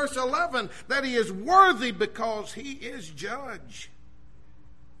Him in verse 11, that He is worthy because He is judge.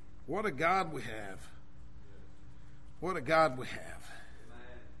 What a God we have. What a God we have.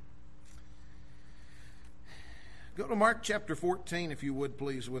 Go to Mark chapter 14, if you would,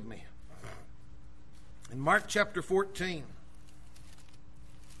 please, with me. In Mark chapter 14,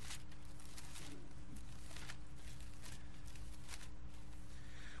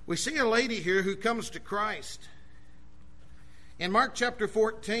 we see a lady here who comes to Christ. In Mark chapter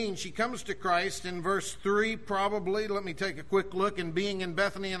 14, she comes to Christ in verse 3, probably. Let me take a quick look. And being in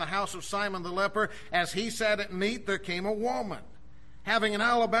Bethany in the house of Simon the leper, as he sat at meat, there came a woman, having an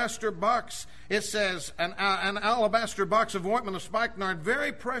alabaster box, it says, an alabaster box of ointment of spikenard,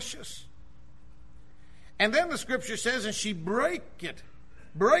 very precious. And then the scripture says, and she brake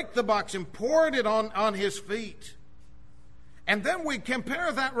the box and poured it on His feet. And then we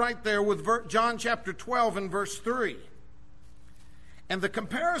compare that right there with John chapter 12 and verse 3. And the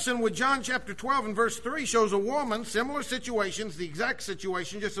comparison with John chapter 12 and verse 3 shows a woman, similar situations, the exact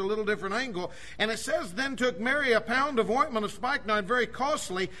situation, just a little different angle. And it says, then took Mary a pound of ointment of spikenard, very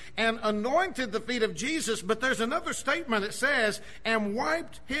costly, and anointed the feet of Jesus. But there's another statement. It says, and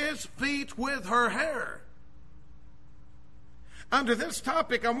wiped His feet with her hair. Under this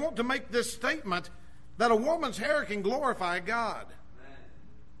topic, I want to make this statement that a woman's hair can glorify God. Amen.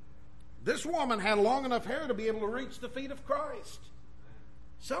 This woman had long enough hair to be able to reach the feet of Christ.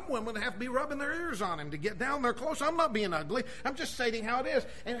 Some women have to be rubbing their ears on Him to get down there close. I'm not being ugly. I'm just stating how it is.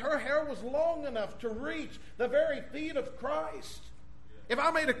 And her hair was long enough to reach the very feet of Christ. If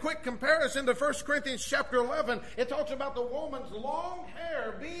I made a quick comparison to 1 Corinthians chapter 11, it talks about the woman's long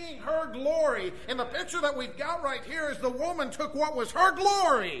hair being her glory. And the picture that we've got right here is the woman took what was her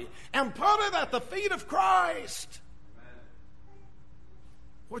glory and put it at the feet of Christ. Amen.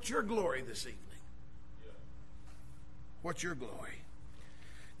 What's your glory this evening? What's your glory?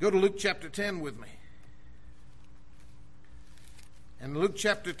 Go to Luke chapter 10 with me. In Luke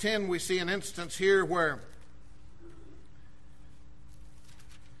chapter 10, we see an instance here where,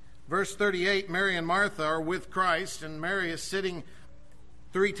 verse 38, Mary and Martha are with Christ, and Mary is sitting.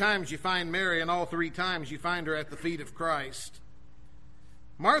 3 times you find Mary, and all 3 times you find her at the feet of Christ.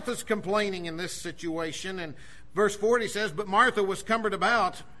 Martha's complaining in this situation, and verse 40 says, but Martha was cumbered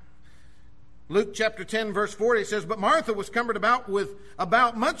about. Luke chapter 10 verse 40 says, but Martha was cumbered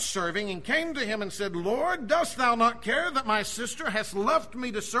about much serving, and came to Him and said, Lord, dost Thou not care that my sister hath left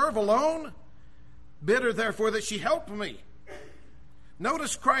me to serve alone? Bid her therefore that she help me.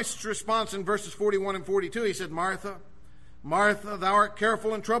 Notice Christ's response in verses 41 and 42. He said, Martha, Martha, thou art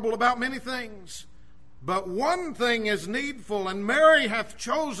careful and troubled about many things, but one thing is needful, and Mary hath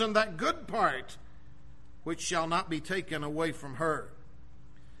chosen that good part, which shall not be taken away from her.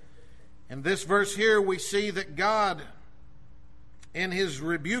 In this verse here, we see that God, in His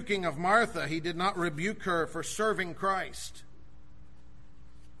rebuking of Martha, He did not rebuke her for serving Christ.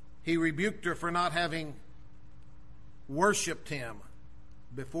 He rebuked her for not having worshiped Him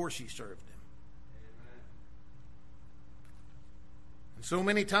before she served Him. Amen. And so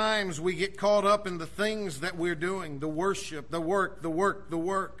many times we get caught up in the things that we're doing, the worship, the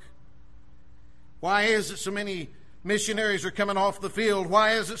work. Why is it so many missionaries are coming off the field?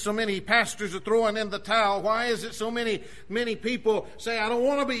 Why is it so many pastors are throwing in the towel? Why is it so many people say, I don't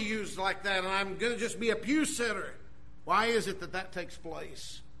want to be used like that, and I'm going to just be a pew sitter? Why is it that takes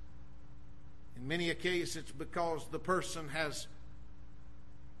place? In many a case, it's because the person has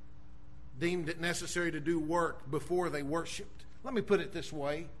deemed it necessary to do work before they worshiped. Let me put it this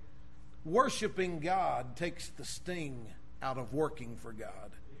way. Worshiping God takes the sting out of working for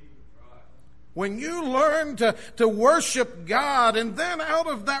God. When you learn to worship God, and then out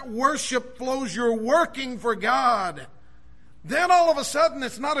of that worship flows your working for God, then all of a sudden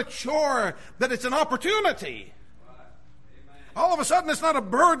it's not a chore, but it's an opportunity. All of a sudden it's not a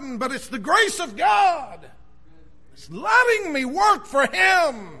burden, but it's the grace of God. It's letting me work for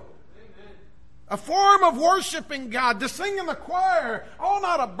Him. A form of worshiping God, to sing in the choir. Oh,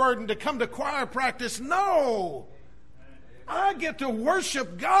 not a burden to come to choir practice. No. I get to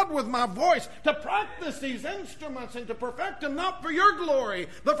worship God with my voice, to practice these instruments and to perfect them, not for your glory,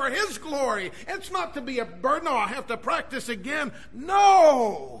 but for His glory. It's not to be a burden. Oh, I have to practice again.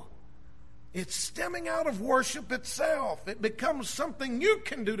 No. It's stemming out of worship itself. It becomes something you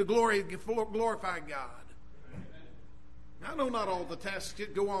can do to glorify God. I know not all the tasks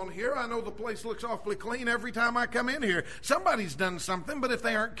that go on here. I know the place looks awfully clean every time I come in here. Somebody's done something, but if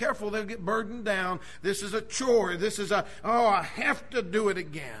they aren't careful, they'll get burdened down. This is a chore. This is I have to do it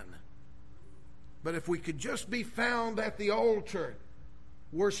again. But if we could just be found at the altar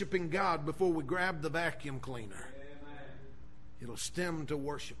worshiping God before we grab the vacuum cleaner, it'll stem to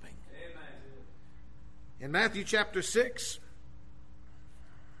worshiping. In Matthew chapter 6,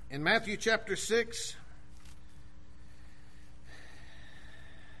 in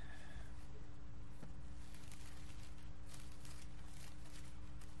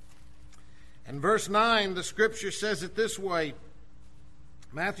verse 9, the scripture says it this way.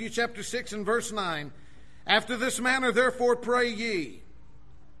 Matthew chapter 6 and verse 9. After this manner therefore pray ye,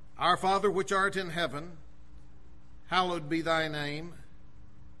 Our Father which art in heaven, hallowed be thy name.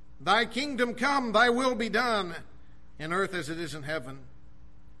 Thy kingdom come, thy will be done, in earth as it is in heaven.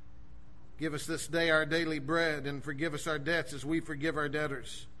 Give us this day our daily bread, and forgive us our debts as we forgive our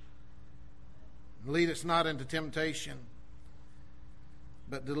debtors. And lead us not into temptation,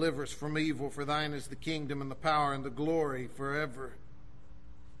 but deliver us from evil. For thine is the kingdom and the power and the glory forever.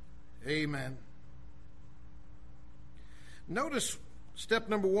 Amen. Notice step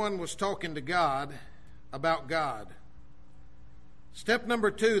number 1 was talking to God about God. Step number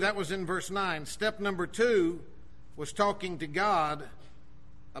 2, that was in verse 9. Step number 2 was talking to God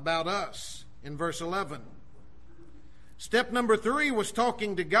about us in verse 11. Step number 3 was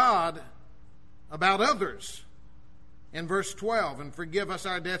talking to God about others in verse 12. And forgive us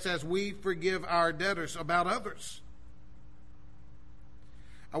our debts as we forgive our debtors, about others.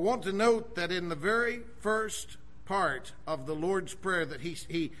 I want to note that in the very first part of the Lord's Prayer that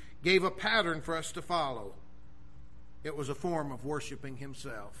he gave a pattern for us to follow. It was a form of worshiping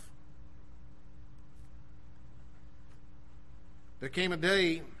himself. There came a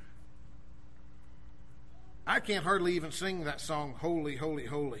day, I can't hardly even sing that song, Holy, Holy,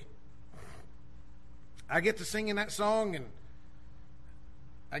 Holy. I get to singing that song and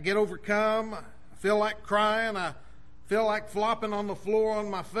I get overcome. I feel like crying. I feel like flopping on the floor on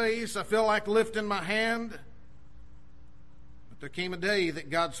my face. I feel like lifting my hand. But there came a day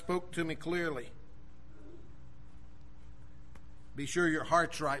that God spoke to me clearly. Be sure your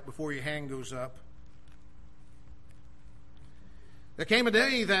heart's right before your hand goes up. There came a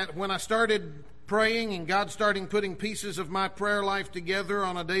day that when I started praying and God started putting pieces of my prayer life together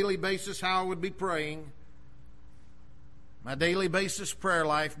on a daily basis, how I would be praying. My daily basis prayer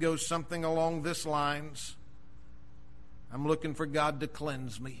life goes something along this lines. I'm looking for God to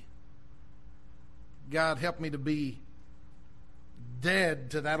cleanse me. God, help me to be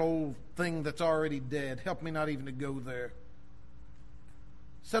dead to that old thing that's already dead. Help me not even to go there.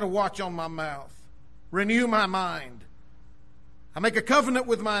 Set a watch on my mouth. Renew my mind. I make a covenant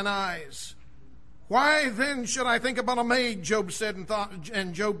with mine eyes. Why then should I think about a maid, Job said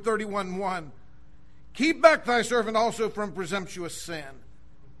in Job 31:1. Keep back thy servant also from presumptuous sin.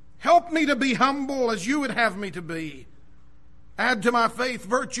 Help me to be humble as you would have me to be. Add to my faith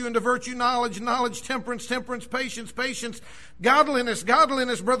virtue, and to virtue knowledge, knowledge temperance, temperance patience, patience godliness,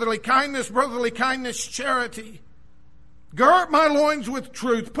 godliness brotherly kindness charity. Gird my loins with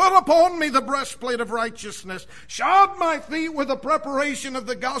truth. Put upon me the breastplate of righteousness. Shod my feet with the preparation of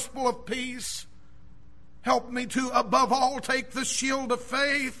the gospel of peace. Help me to, above all, take the shield of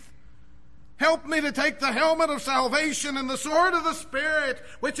faith. Help me to take the helmet of salvation and the sword of the Spirit,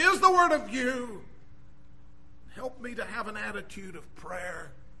 which is the word of you. Help me to have an attitude of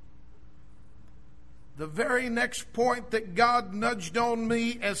prayer. The very next point that God nudged on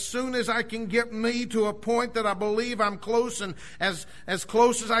me, as soon as I can get me to a point that I believe I'm close, and as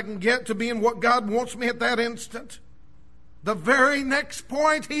close as I can get to being what God wants me at that instant, the very next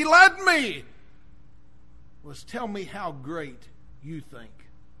point He led me was, tell me how great you think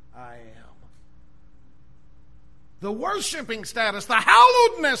I am. The worshiping status, the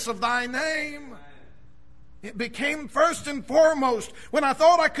hallowedness of thy name. It became first and foremost. When I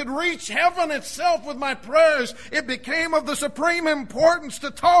thought I could reach heaven itself with my prayers, it became of the supreme importance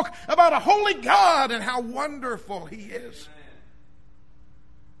to talk about a holy God and how wonderful He is.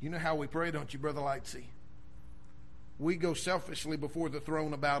 You know how we pray, don't you, Brother Lightsey? We go selfishly before the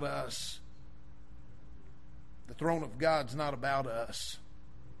throne about us. The throne of God's not about us.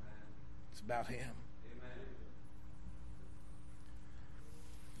 It's about Him.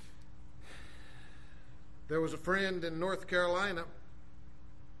 There was a friend in North Carolina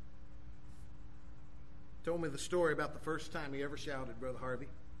told me the story about the first time he ever shouted, Brother Harvey.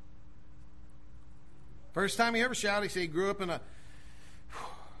 First time he ever shouted, he said he grew up in a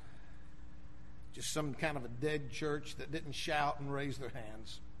just some kind of a dead church that didn't shout and raise their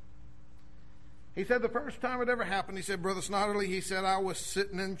hands. He said the first time it ever happened, he said, Brother Snodderly, he said, I was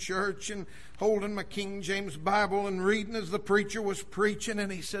sitting in church and holding my King James Bible and reading as the preacher was preaching,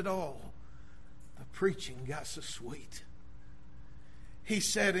 and he said, oh, the preaching got so sweet. He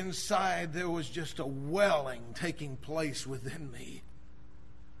said inside there was just a welling taking place within me.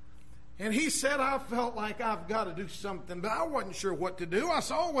 And he said, I felt like I've got to do something, but I wasn't sure what to do. I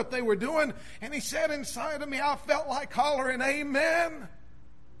saw what they were doing, and he said inside of me, I felt like hollering, amen.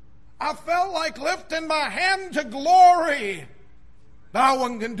 I felt like lifting my hand to glory. No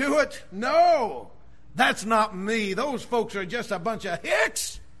one can do it. No, that's not me. Those folks are just a bunch of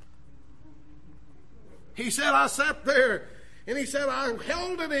hicks. He said, I sat there, and he said, I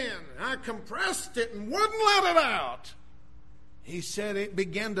held it in. I compressed it and wouldn't let it out. He said, it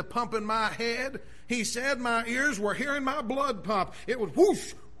began to pump in my head. He said, my ears were hearing my blood pump. It was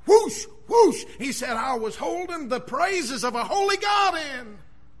whoosh, whoosh, whoosh. He said, I was holding the praises of a holy God in.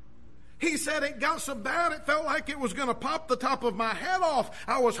 He said it got so bad it felt like it was going to pop the top of my head off.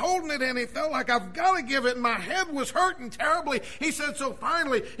 I was holding it in. It felt like I've got to give it. And my head was hurting terribly. He said, so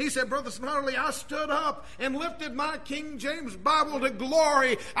finally, he said, Brother Snodderly, I stood up and lifted my King James Bible to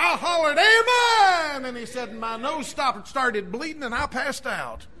glory. I hollered, amen. And he said, my nose stopped and started bleeding and I passed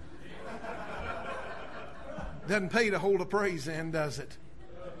out. Doesn't pay to hold a praise in, does it?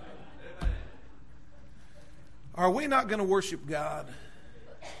 Are we not going to worship God?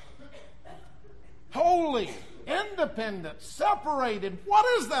 Holy, independent, separated. What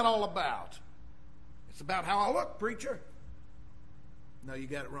is that all about? It's about how I look, preacher. No, you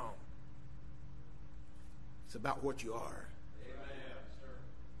got it wrong. It's about what you are. Amen.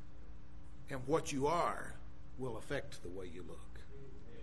 And what you are will affect the way you look.